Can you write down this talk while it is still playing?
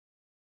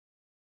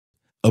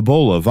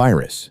Ebola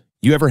virus.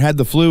 You ever had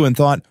the flu and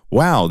thought,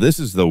 wow, this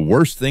is the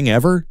worst thing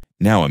ever?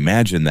 Now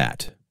imagine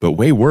that, but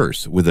way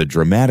worse, with a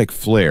dramatic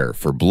flare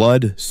for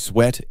blood,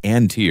 sweat,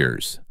 and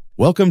tears.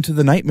 Welcome to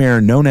the nightmare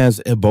known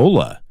as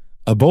Ebola.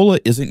 Ebola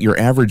isn't your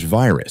average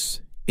virus.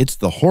 It's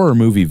the horror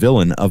movie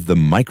villain of the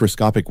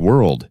microscopic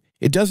world.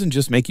 It doesn't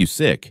just make you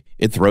sick,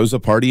 it throws a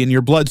party in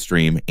your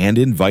bloodstream and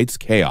invites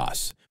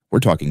chaos. We're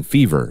talking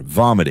fever,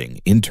 vomiting,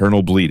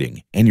 internal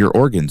bleeding, and your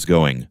organs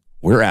going,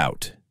 we're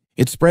out.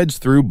 It spreads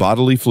through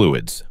bodily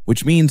fluids,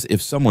 which means if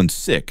someone's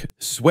sick,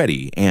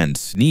 sweaty, and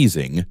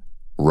sneezing,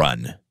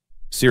 run.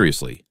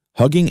 Seriously,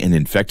 hugging an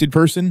infected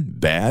person?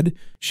 Bad.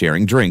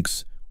 Sharing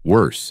drinks?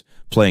 Worse.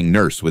 Playing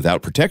nurse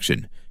without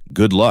protection?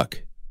 Good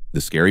luck. The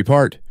scary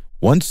part?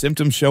 Once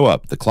symptoms show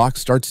up, the clock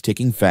starts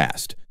ticking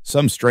fast.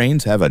 Some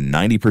strains have a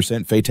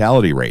 90%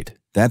 fatality rate.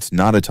 That's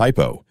not a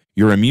typo.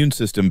 Your immune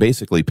system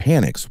basically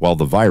panics while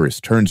the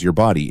virus turns your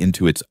body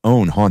into its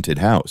own haunted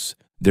house.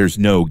 There's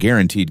no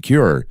guaranteed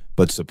cure,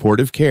 but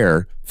supportive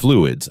care,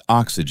 fluids,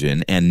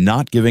 oxygen, and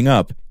not giving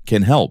up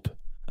can help.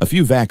 A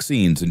few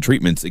vaccines and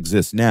treatments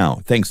exist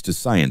now thanks to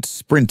science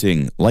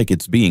sprinting like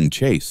it's being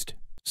chased.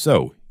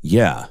 So,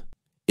 yeah,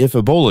 if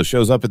Ebola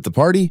shows up at the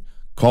party,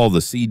 call the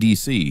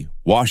CDC,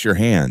 wash your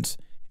hands,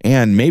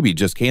 and maybe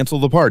just cancel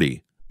the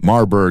party.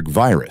 Marburg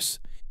virus.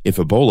 If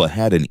Ebola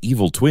had an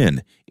evil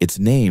twin, its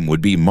name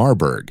would be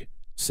Marburg.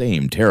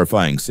 Same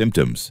terrifying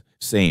symptoms,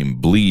 same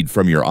bleed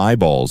from your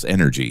eyeballs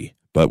energy,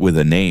 but with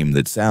a name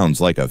that sounds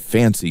like a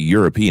fancy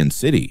European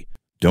city.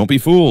 Don't be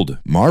fooled.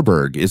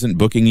 Marburg isn't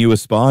booking you a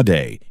spa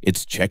day.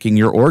 It's checking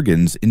your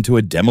organs into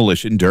a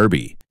demolition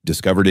derby.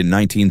 Discovered in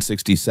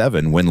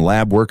 1967 when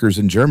lab workers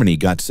in Germany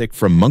got sick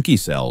from monkey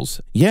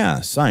cells. Yeah,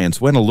 science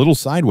went a little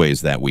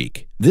sideways that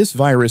week. This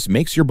virus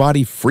makes your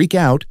body freak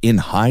out in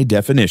high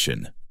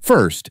definition.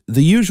 First,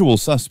 the usual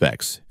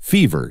suspects: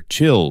 fever,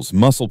 chills,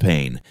 muscle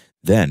pain.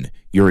 Then,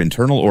 your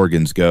internal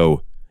organs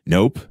go,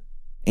 nope,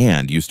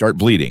 and you start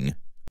bleeding.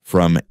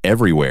 From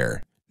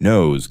everywhere.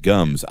 Nose,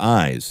 gums,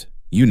 eyes,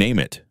 you name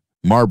it.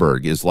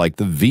 Marburg is like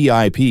the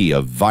VIP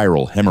of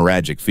viral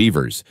hemorrhagic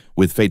fevers,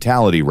 with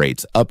fatality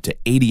rates up to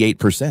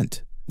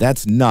 88%.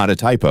 That's not a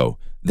typo.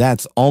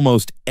 That's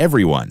almost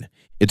everyone.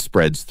 It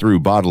spreads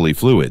through bodily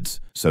fluids,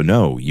 so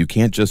no, you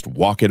can't just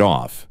walk it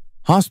off.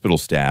 Hospital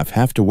staff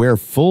have to wear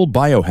full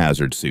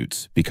biohazard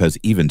suits because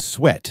even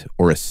sweat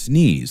or a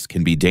sneeze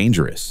can be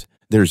dangerous.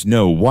 There's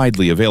no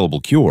widely available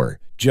cure,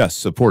 just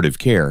supportive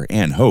care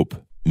and hope.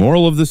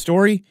 Moral of the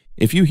story?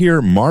 If you hear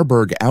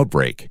Marburg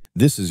outbreak,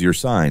 this is your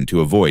sign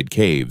to avoid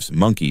caves,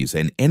 monkeys,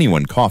 and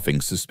anyone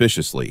coughing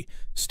suspiciously.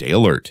 Stay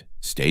alert,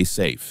 stay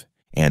safe,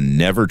 and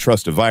never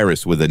trust a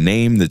virus with a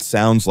name that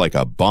sounds like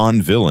a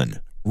Bond villain.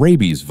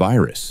 Rabies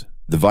virus.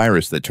 The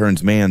virus that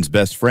turns man's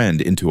best friend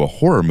into a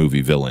horror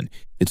movie villain.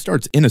 It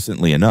starts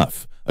innocently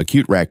enough. A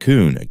cute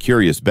raccoon, a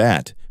curious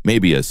bat,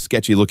 maybe a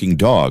sketchy-looking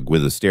dog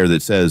with a stare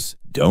that says,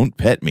 "Don't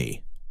pet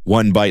me."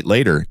 One bite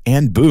later,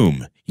 and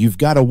boom, you've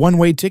got a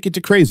one-way ticket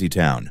to Crazy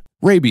Town.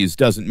 Rabies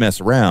doesn't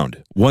mess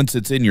around. Once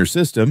it's in your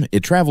system,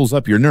 it travels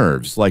up your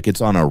nerves like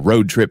it's on a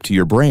road trip to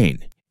your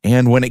brain.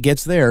 And when it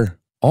gets there,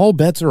 all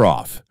bets are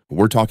off.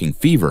 We're talking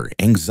fever,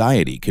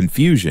 anxiety,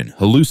 confusion,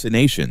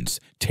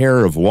 hallucinations,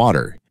 terror of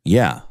water.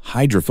 Yeah,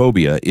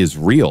 hydrophobia is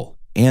real.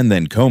 And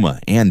then coma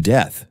and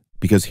death.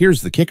 Because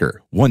here's the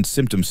kicker. Once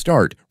symptoms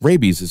start,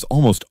 rabies is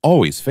almost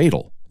always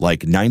fatal.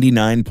 Like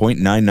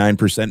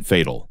 99.99%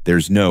 fatal.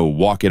 There's no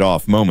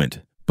walk-it-off moment.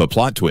 But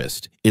plot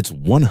twist, it's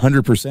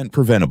 100%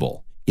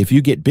 preventable. If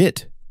you get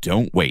bit,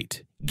 don't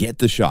wait. Get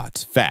the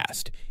shots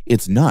fast.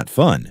 It's not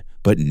fun,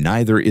 but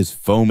neither is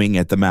foaming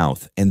at the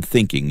mouth and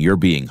thinking you're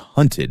being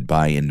hunted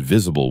by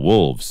invisible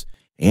wolves.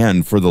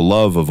 And for the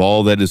love of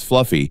all that is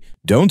fluffy,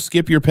 don't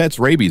skip your pet's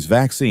rabies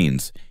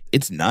vaccines.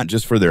 It's not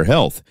just for their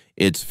health,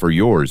 it's for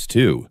yours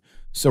too.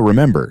 So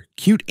remember,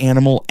 cute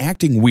animal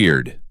acting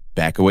weird.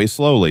 Back away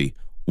slowly,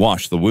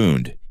 wash the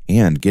wound,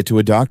 and get to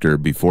a doctor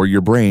before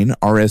your brain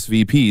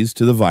RSVPs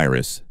to the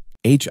virus.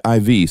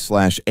 HIV/AIDS,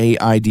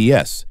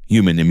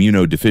 human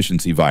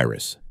immunodeficiency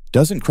virus.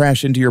 Doesn't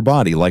crash into your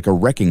body like a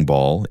wrecking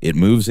ball. It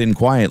moves in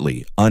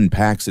quietly,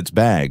 unpacks its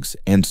bags,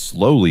 and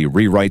slowly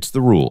rewrites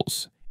the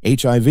rules.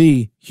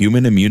 HIV,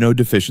 human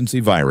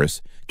immunodeficiency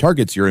virus,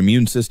 targets your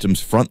immune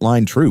system's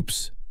frontline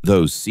troops.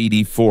 Those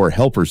CD4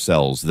 helper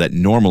cells that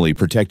normally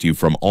protect you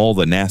from all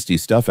the nasty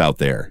stuff out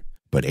there.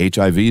 But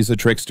HIV's a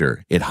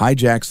trickster. It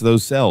hijacks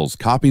those cells,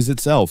 copies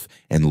itself,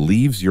 and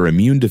leaves your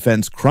immune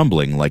defense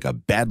crumbling like a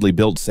badly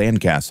built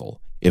sandcastle.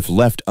 If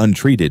left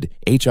untreated,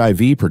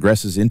 HIV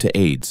progresses into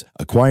AIDS,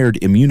 acquired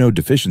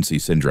immunodeficiency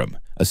syndrome,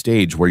 a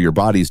stage where your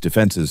body's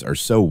defenses are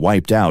so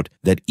wiped out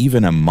that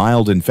even a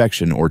mild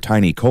infection or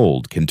tiny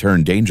cold can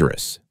turn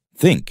dangerous.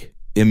 Think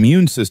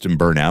immune system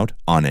burnout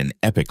on an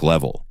epic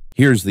level.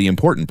 Here's the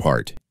important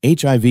part.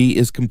 HIV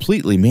is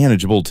completely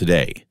manageable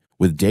today.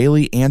 With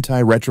daily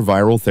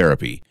antiretroviral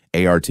therapy,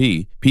 ART,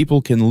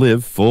 people can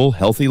live full,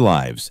 healthy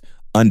lives.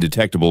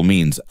 Undetectable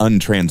means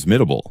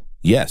untransmittable.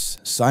 Yes,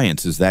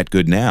 science is that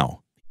good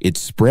now. It's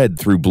spread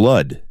through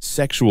blood,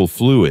 sexual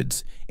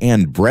fluids,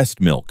 and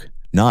breast milk.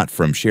 not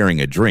from sharing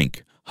a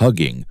drink,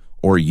 hugging,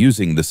 or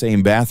using the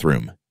same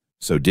bathroom.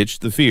 So ditch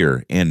the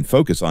fear and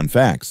focus on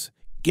facts.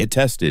 Get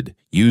tested,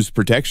 use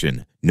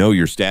protection, know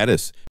your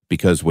status,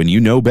 because when you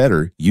know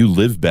better, you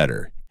live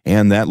better.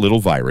 And that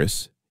little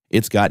virus,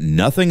 it's got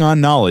nothing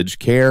on knowledge,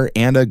 care,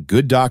 and a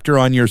good doctor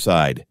on your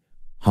side.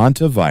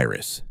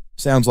 Hantavirus.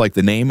 Sounds like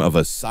the name of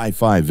a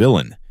sci-fi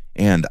villain.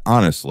 And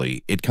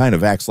honestly, it kind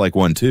of acts like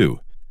one too.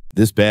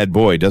 This bad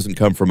boy doesn't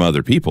come from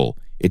other people.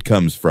 It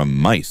comes from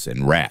mice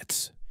and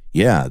rats.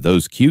 Yeah,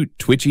 those cute,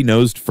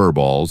 twitchy-nosed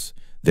furballs.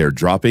 Their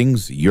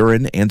droppings,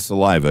 urine, and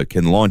saliva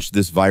can launch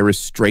this virus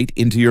straight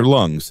into your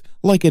lungs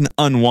like an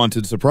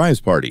unwanted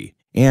surprise party.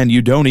 And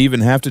you don't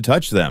even have to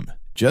touch them.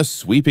 Just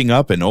sweeping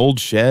up an old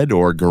shed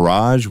or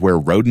garage where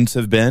rodents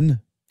have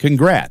been?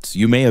 Congrats,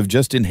 you may have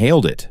just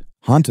inhaled it.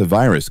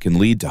 Hantavirus can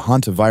lead to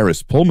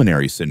hantavirus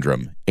pulmonary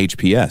syndrome,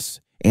 HPS,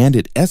 and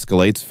it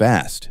escalates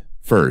fast.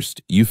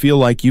 First, you feel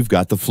like you've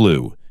got the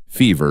flu,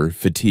 fever,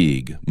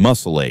 fatigue,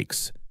 muscle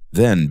aches.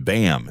 Then,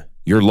 bam!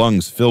 Your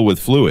lungs fill with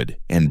fluid,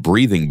 and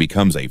breathing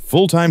becomes a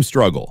full-time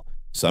struggle.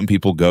 Some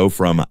people go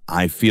from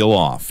 "I feel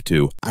off"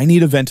 to "I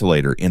need a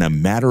ventilator" in a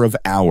matter of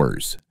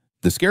hours.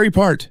 The scary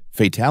part,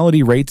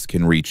 fatality rates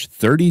can reach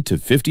 30 to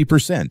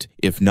 50%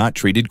 if not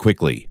treated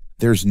quickly.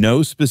 There's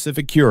no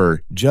specific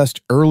cure,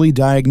 just early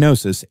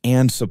diagnosis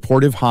and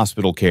supportive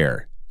hospital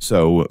care.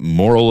 So,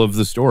 moral of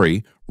the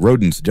story,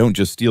 rodents don't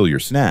just steal your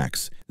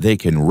snacks, they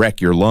can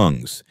wreck your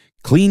lungs.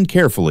 Clean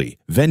carefully,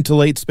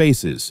 ventilate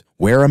spaces,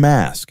 wear a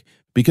mask,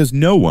 because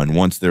no one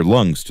wants their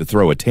lungs to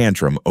throw a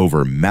tantrum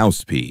over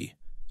mouse pee.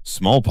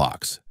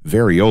 Smallpox,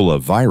 variola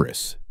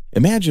virus.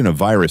 Imagine a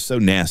virus so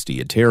nasty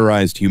it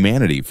terrorized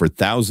humanity for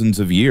thousands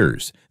of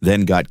years,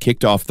 then got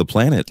kicked off the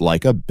planet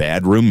like a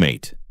bad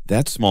roommate.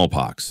 That's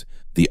smallpox,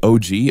 the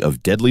OG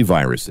of deadly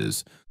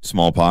viruses.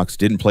 Smallpox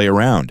didn't play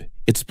around.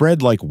 It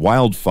spread like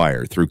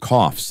wildfire through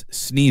coughs,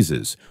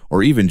 sneezes,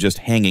 or even just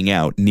hanging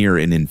out near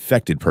an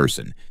infected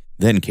person.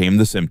 Then came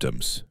the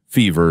symptoms: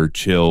 fever,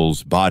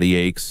 chills, body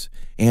aches,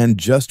 and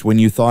just when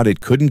you thought it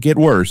couldn't get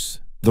worse,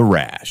 the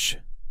rash.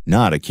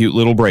 Not a cute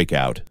little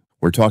breakout.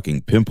 We're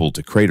talking pimple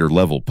to crater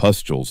level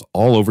pustules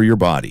all over your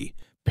body,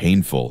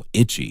 painful,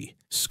 itchy,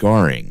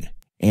 scarring,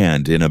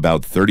 and in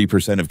about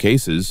 30% of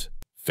cases,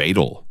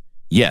 fatal.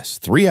 Yes,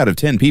 3 out of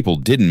 10 people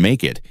didn't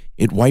make it.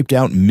 It wiped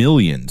out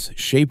millions,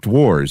 shaped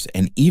wars,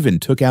 and even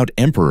took out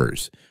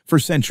emperors. For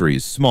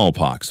centuries,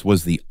 smallpox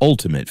was the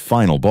ultimate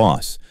final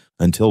boss,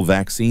 until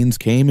vaccines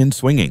came in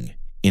swinging.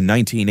 In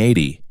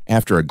 1980,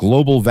 after a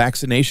global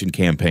vaccination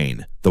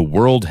campaign, the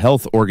World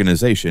Health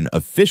Organization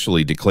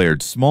officially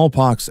declared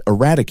smallpox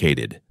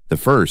eradicated, the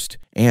first,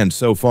 and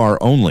so far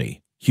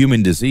only,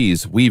 human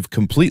disease we've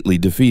completely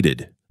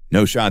defeated.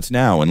 No shots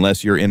now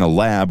unless you're in a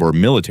lab or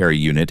military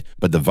unit,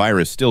 but the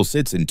virus still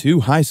sits in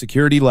 2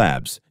 high-security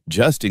labs,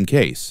 just in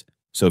case.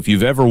 So if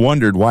you've ever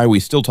wondered why we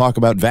still talk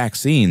about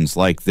vaccines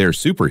like they're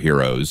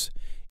superheroes,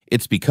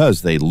 it's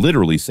because they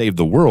literally saved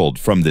the world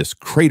from this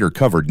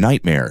crater-covered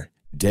nightmare,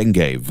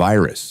 dengue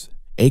virus,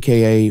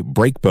 aka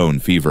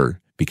breakbone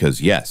fever,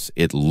 because yes,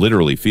 it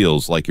literally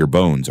feels like your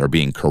bones are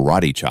being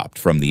karate chopped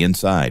from the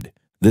inside.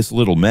 This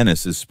little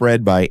menace is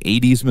spread by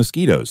Aedes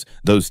mosquitoes,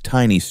 those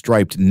tiny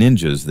striped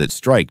ninjas that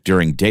strike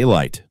during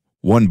daylight.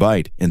 One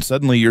bite, and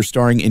suddenly you're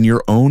starring in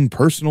your own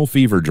personal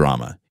fever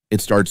drama.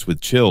 It starts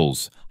with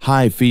chills,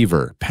 high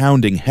fever,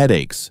 pounding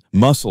headaches,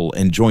 muscle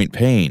and joint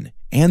pain,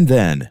 and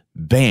then,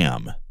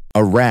 bam,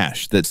 a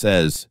rash that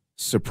says,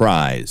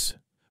 surprise.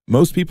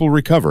 Most people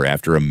recover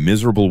after a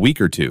miserable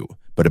week or two,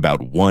 but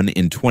about 1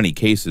 in 20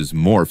 cases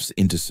morphs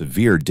into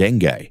severe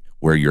dengue,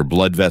 where your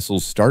blood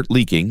vessels start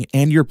leaking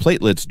and your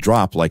platelets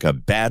drop like a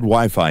bad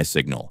Wi-Fi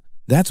signal.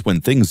 That's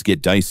when things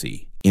get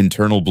dicey.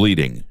 Internal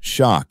bleeding,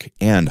 shock,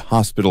 and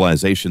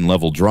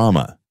hospitalization-level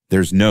drama.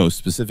 There's no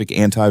specific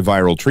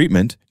antiviral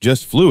treatment,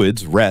 just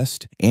fluids,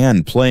 rest,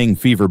 and playing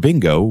fever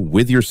bingo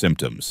with your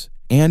symptoms.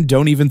 And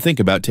don't even think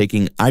about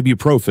taking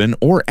ibuprofen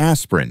or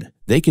aspirin.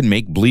 They can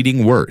make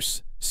bleeding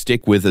worse.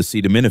 Stick with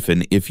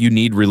acetaminophen if you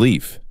need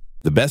relief.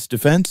 The best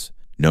defense?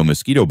 No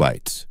mosquito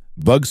bites.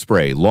 Bug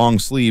spray, long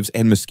sleeves,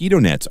 and mosquito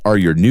nets are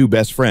your new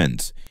best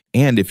friends.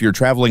 And if you're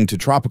traveling to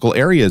tropical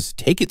areas,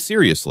 take it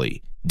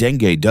seriously.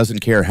 Dengue doesn't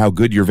care how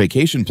good your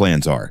vacation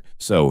plans are.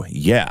 So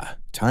yeah,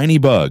 tiny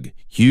bug,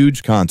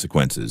 huge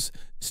consequences.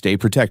 Stay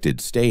protected,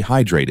 stay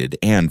hydrated,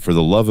 and for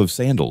the love of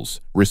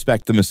sandals,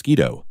 respect the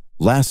mosquito.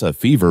 Lassa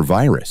fever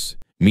virus.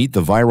 Meet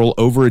the viral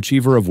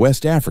overachiever of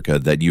West Africa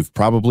that you've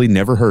probably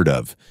never heard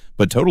of,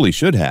 but totally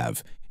should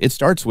have. It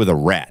starts with a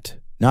rat.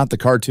 Not the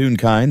cartoon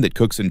kind that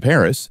cooks in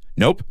Paris.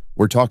 Nope,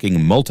 we're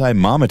talking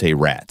multi-mamate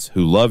rats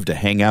who love to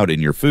hang out in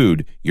your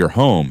food, your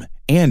home,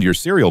 and your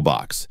cereal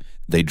box.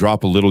 They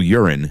drop a little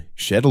urine,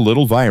 shed a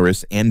little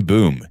virus, and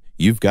boom,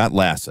 you've got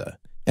Lassa.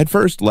 At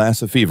first,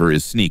 Lassa fever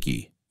is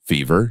sneaky.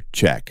 Fever?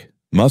 Check.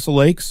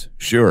 Muscle aches?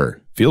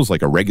 Sure. Feels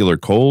like a regular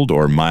cold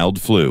or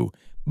mild flu.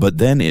 But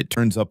then it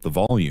turns up the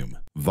volume.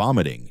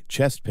 Vomiting,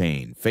 chest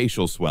pain,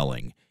 facial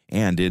swelling,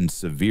 and in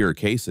severe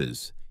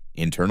cases,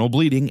 internal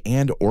bleeding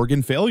and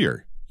organ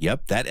failure.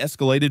 Yep, that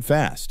escalated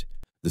fast.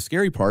 The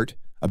scary part,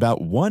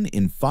 About 1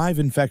 in 5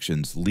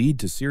 infections lead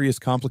to serious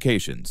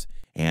complications,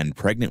 and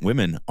pregnant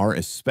women are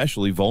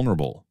especially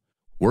vulnerable.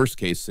 Worst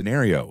case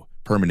scenario,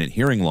 permanent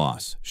hearing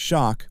loss,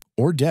 shock,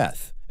 or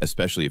death,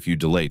 especially if you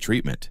delay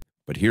treatment.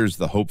 But here's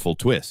the hopeful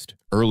twist.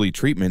 Early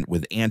treatment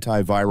with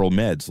antiviral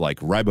meds like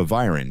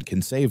ribavirin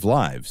can save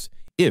lives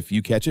if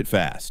you catch it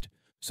fast.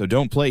 So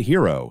don't play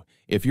hero.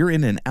 If you're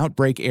in an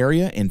outbreak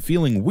area and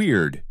feeling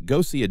weird,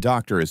 go see a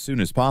doctor as soon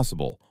as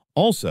possible.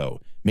 Also,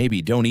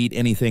 maybe don't eat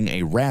anything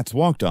a rat's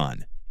walked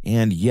on.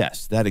 And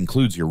yes, that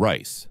includes your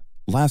rice.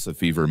 Lassa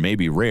fever may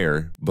be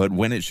rare, but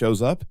when it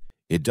shows up,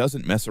 it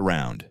doesn't mess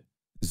around.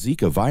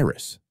 Zika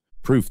virus.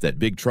 Proof that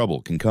big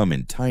trouble can come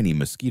in tiny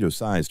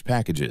mosquito-sized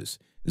packages.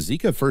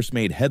 Zika first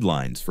made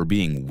headlines for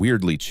being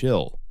weirdly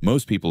chill.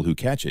 Most people who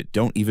catch it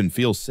don't even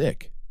feel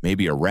sick.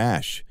 Maybe a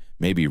rash,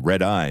 maybe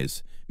red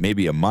eyes,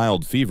 maybe a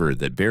mild fever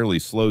that barely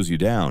slows you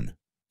down.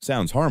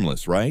 Sounds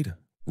harmless, right?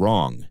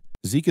 Wrong.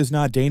 Zika's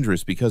not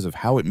dangerous because of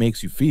how it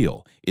makes you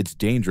feel. It's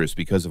dangerous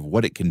because of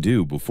what it can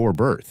do before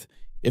birth.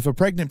 If a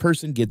pregnant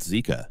person gets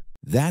Zika,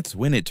 that's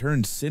when it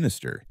turns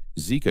sinister.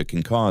 Zika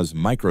can cause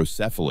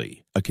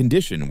microcephaly, a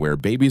condition where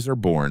babies are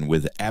born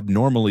with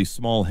abnormally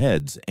small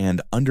heads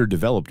and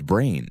underdeveloped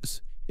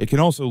brains. It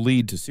can also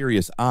lead to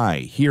serious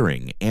eye,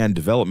 hearing, and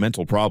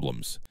developmental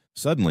problems.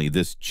 Suddenly,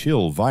 this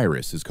chill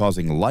virus is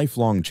causing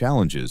lifelong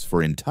challenges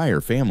for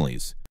entire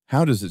families.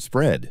 How does it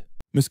spread?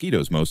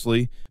 Mosquitoes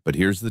mostly, but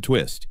here's the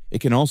twist.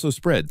 It can also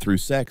spread through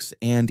sex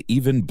and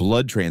even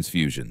blood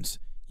transfusions.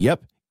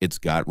 Yep, it's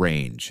got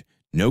range.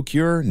 No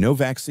cure, no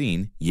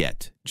vaccine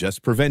yet,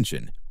 just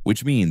prevention,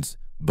 which means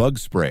bug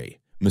spray,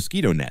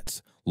 mosquito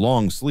nets,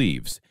 long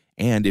sleeves,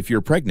 and if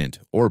you're pregnant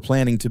or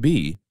planning to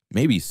be,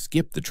 maybe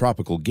skip the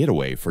tropical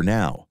getaway for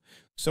now.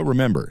 So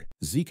remember,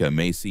 Zika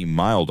may seem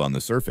mild on the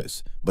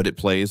surface, but it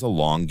plays a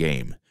long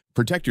game.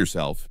 Protect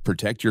yourself,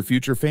 protect your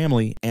future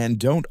family, and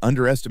don't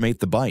underestimate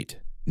the bite.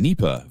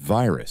 Nipah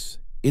virus.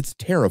 It's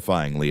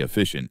terrifyingly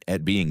efficient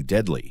at being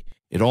deadly.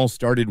 It all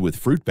started with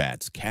fruit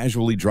bats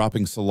casually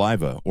dropping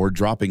saliva or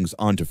droppings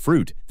onto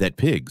fruit that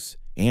pigs,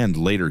 and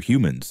later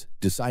humans,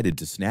 decided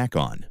to snack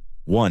on.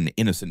 One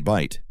innocent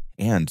bite,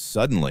 and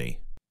suddenly,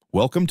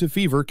 welcome to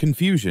fever,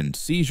 confusion,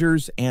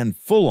 seizures, and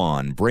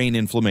full-on brain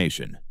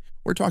inflammation.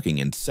 We're talking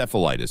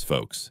encephalitis,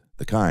 folks,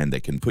 the kind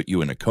that can put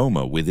you in a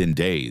coma within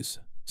days.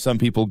 Some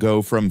people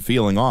go from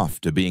feeling off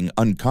to being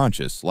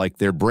unconscious like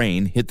their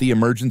brain hit the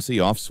emergency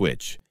off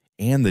switch.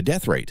 And the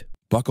death rate,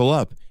 buckle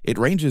up, it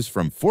ranges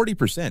from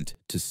 40%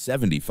 to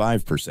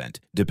 75%,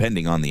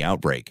 depending on the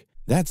outbreak.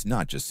 That's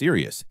not just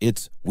serious,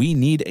 it's we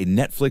need a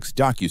Netflix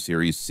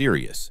docuseries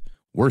serious.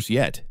 Worse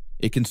yet,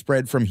 it can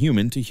spread from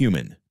human to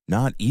human.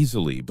 Not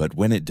easily, but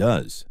when it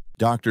does,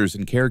 doctors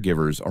and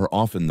caregivers are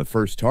often the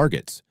first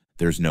targets.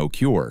 There's no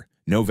cure,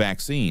 no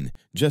vaccine,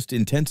 just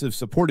intensive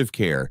supportive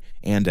care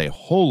and a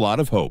whole lot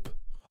of hope.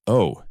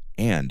 Oh,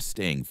 and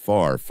staying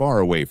far, far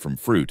away from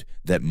fruit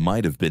that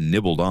might have been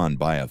nibbled on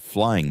by a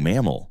flying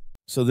mammal.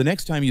 So the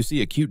next time you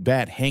see a cute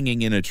bat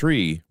hanging in a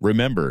tree,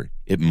 remember,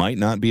 it might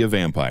not be a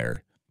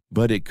vampire,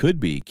 but it could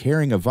be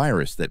carrying a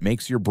virus that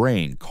makes your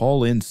brain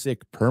call in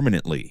sick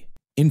permanently.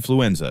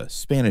 Influenza,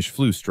 Spanish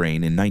flu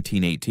strain in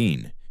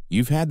 1918.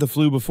 You've had the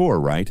flu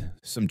before, right?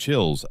 Some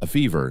chills, a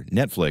fever,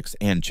 Netflix,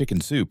 and chicken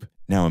soup.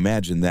 Now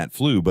imagine that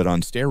flu but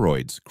on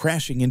steroids,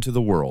 crashing into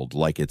the world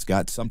like it's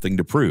got something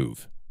to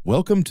prove.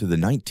 Welcome to the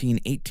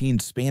 1918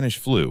 Spanish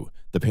flu,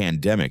 the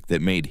pandemic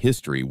that made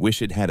history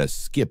wish it had a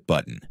skip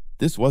button.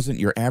 This wasn't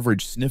your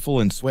average sniffle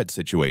and sweat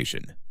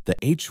situation. The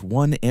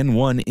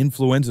H1N1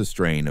 influenza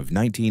strain of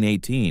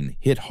 1918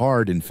 hit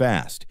hard and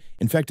fast,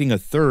 infecting a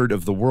third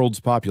of the world's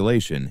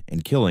population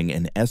and killing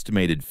an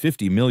estimated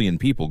 50 million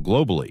people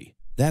globally.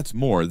 That's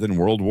more than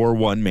World War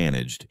I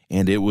managed,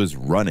 and it was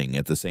running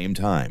at the same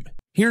time.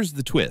 Here's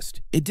the twist.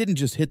 It didn't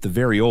just hit the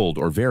very old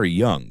or very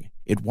young.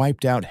 It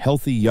wiped out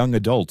healthy young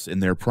adults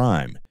in their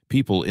prime,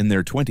 people in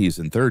their 20s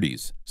and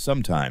 30s,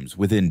 sometimes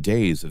within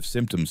days of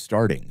symptoms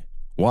starting.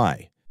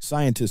 Why?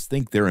 Scientists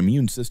think their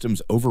immune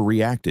systems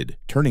overreacted,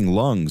 turning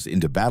lungs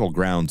into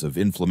battlegrounds of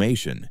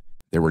inflammation.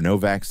 There were no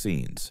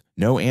vaccines,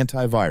 no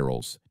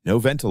antivirals, no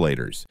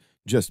ventilators,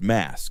 just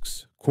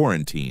masks,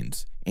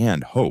 quarantines,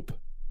 and hope.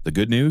 The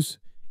good news?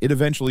 It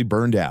eventually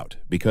burned out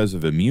because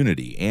of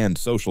immunity and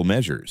social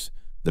measures.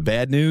 The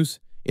bad news?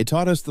 It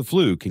taught us the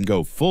flu can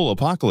go full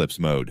apocalypse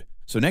mode.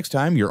 So next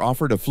time you're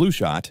offered a flu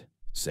shot,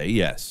 say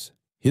yes.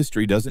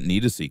 History doesn't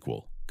need a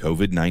sequel.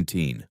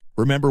 COVID-19.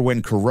 Remember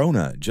when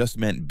Corona just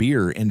meant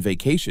beer and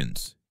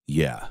vacations?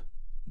 Yeah,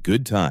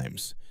 good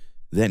times.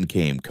 Then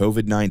came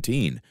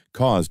COVID-19,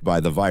 caused by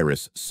the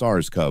virus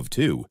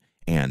SARS-CoV-2,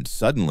 and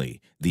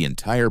suddenly the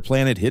entire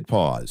planet hit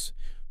pause.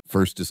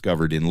 First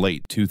discovered in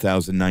late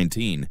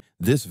 2019,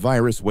 this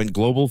virus went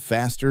global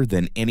faster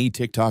than any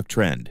TikTok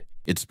trend.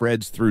 It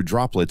spreads through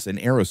droplets and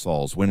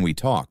aerosols when we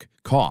talk,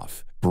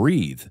 cough,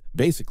 breathe,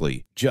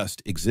 basically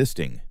just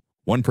existing.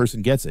 One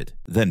person gets it,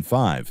 then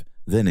 5,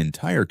 then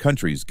entire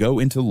countries go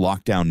into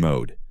lockdown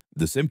mode.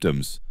 The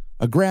symptoms?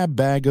 A grab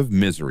bag of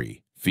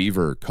misery,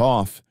 fever,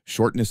 cough,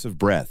 shortness of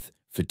breath,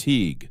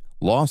 fatigue,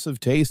 loss of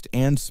taste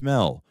and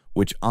smell,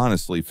 which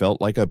honestly felt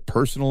like a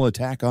personal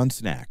attack on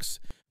snacks.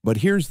 But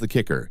here's the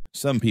kicker.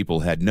 Some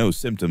people had no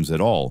symptoms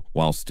at all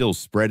while still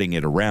spreading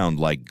it around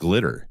like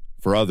glitter.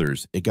 For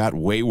others, it got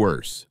way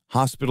worse.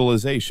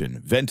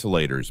 Hospitalization,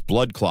 ventilators,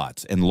 blood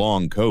clots, and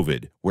long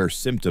COVID, where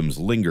symptoms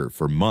linger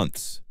for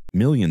months.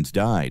 Millions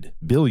died,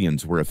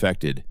 billions were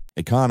affected,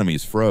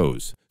 economies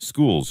froze,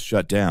 schools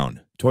shut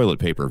down, toilet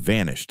paper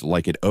vanished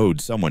like it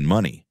owed someone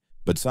money.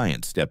 But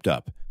science stepped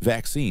up.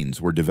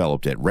 Vaccines were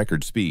developed at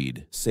record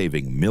speed,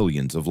 saving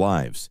millions of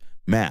lives.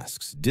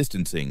 Masks,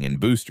 distancing, and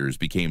boosters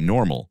became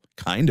normal.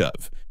 Kind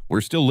of.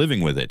 We're still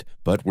living with it,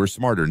 but we're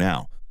smarter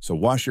now. So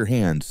wash your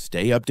hands,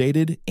 stay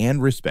updated,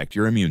 and respect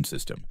your immune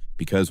system.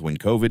 Because when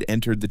COVID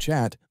entered the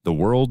chat, the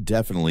world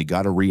definitely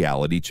got a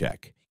reality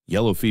check.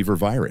 Yellow fever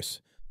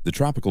virus. The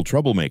tropical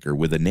troublemaker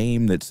with a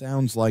name that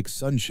sounds like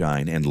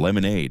sunshine and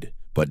lemonade,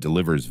 but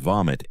delivers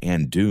vomit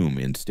and doom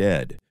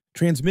instead.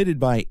 Transmitted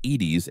by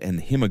Aedes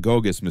and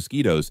Haemococcus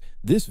mosquitoes,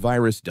 this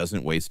virus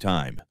doesn't waste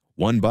time.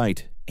 One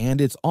bite,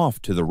 and it's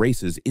off to the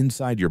races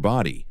inside your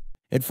body.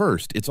 At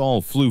first, it's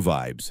all flu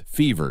vibes,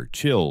 fever,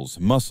 chills,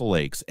 muscle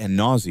aches, and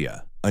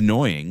nausea.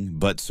 Annoying,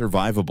 but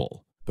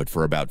survivable. But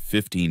for about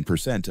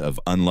 15% of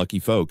unlucky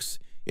folks,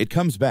 it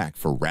comes back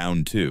for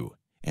round 2.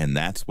 And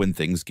that's when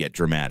things get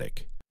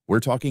dramatic. We're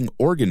talking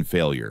organ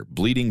failure,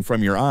 bleeding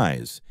from your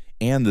eyes,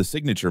 and the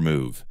signature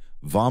move,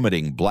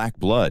 vomiting black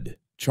blood,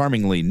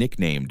 charmingly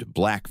nicknamed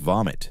black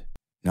vomit.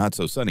 Not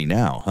so sunny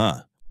now,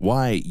 huh?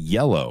 Why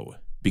yellow?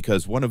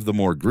 Because one of the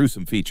more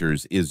gruesome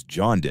features is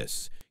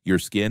jaundice. Your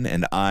skin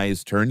and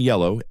eyes turn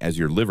yellow as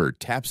your liver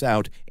taps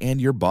out and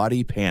your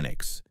body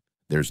panics.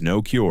 There's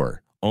no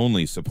cure,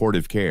 only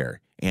supportive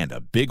care, and a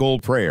big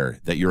old prayer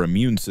that your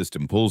immune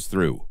system pulls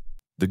through.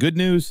 The good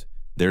news?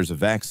 There's a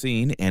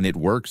vaccine and it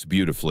works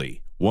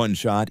beautifully. One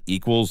shot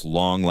equals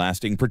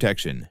long-lasting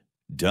protection.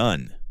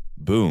 Done.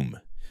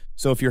 Boom.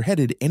 So if you're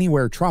headed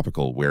anywhere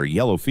tropical where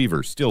yellow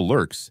fever still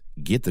lurks,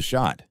 get the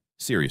shot.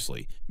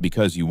 Seriously,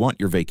 because you want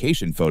your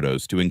vacation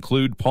photos to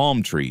include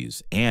palm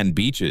trees and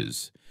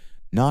beaches.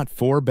 Not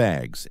 4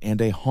 bags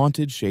and a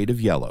haunted shade of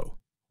yellow.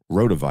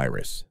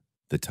 Rotavirus.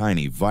 The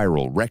tiny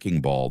viral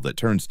wrecking ball that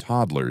turns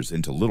toddlers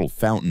into little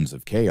fountains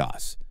of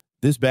chaos.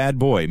 This bad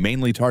boy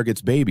mainly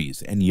targets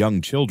babies and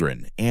young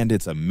children, and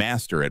it's a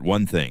master at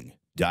one thing: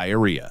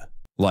 diarrhea.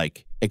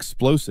 Like,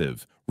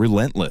 explosive,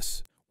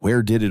 relentless.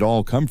 Where did it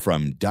all come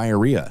from,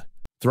 diarrhea?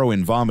 Throw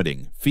in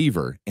vomiting,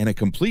 fever, and a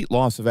complete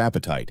loss of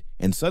appetite,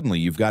 and suddenly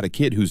you've got a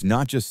kid who's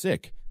not just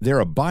sick,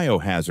 they're a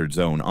biohazard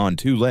zone on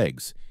 2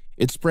 legs.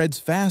 It spreads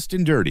fast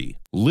and dirty,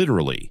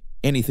 literally.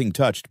 Anything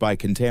touched by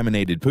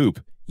contaminated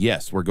poop,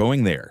 yes, we're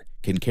going there,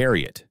 can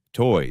carry it.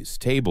 Toys,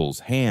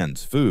 tables,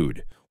 hands,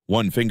 food.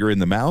 One finger in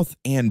the mouth,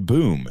 and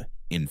boom,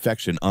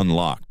 infection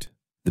unlocked.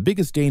 The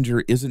biggest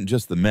danger isn't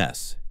just the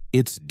mess,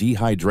 it's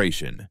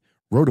dehydration.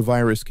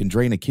 Rotavirus can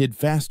drain a kid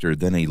faster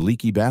than a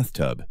leaky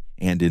bathtub,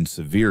 and in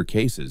severe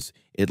cases,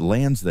 it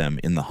lands them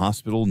in the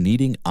hospital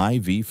needing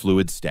IV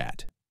fluid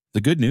stat.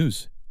 The good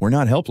news, we're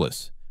not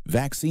helpless.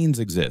 Vaccines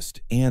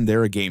exist, and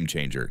they're a game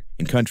changer.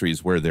 In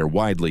countries where they're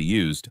widely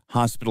used,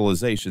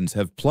 hospitalizations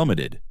have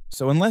plummeted.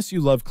 So unless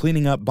you love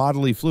cleaning up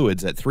bodily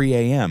fluids at 3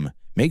 a.m.,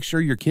 make sure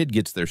your kid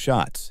gets their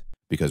shots.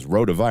 Because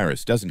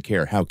rotavirus doesn't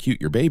care how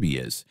cute your baby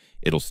is,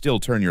 it'll still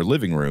turn your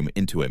living room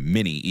into a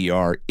mini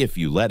ER if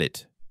you let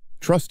it.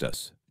 Trust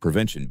us,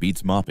 prevention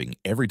beats mopping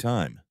every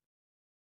time.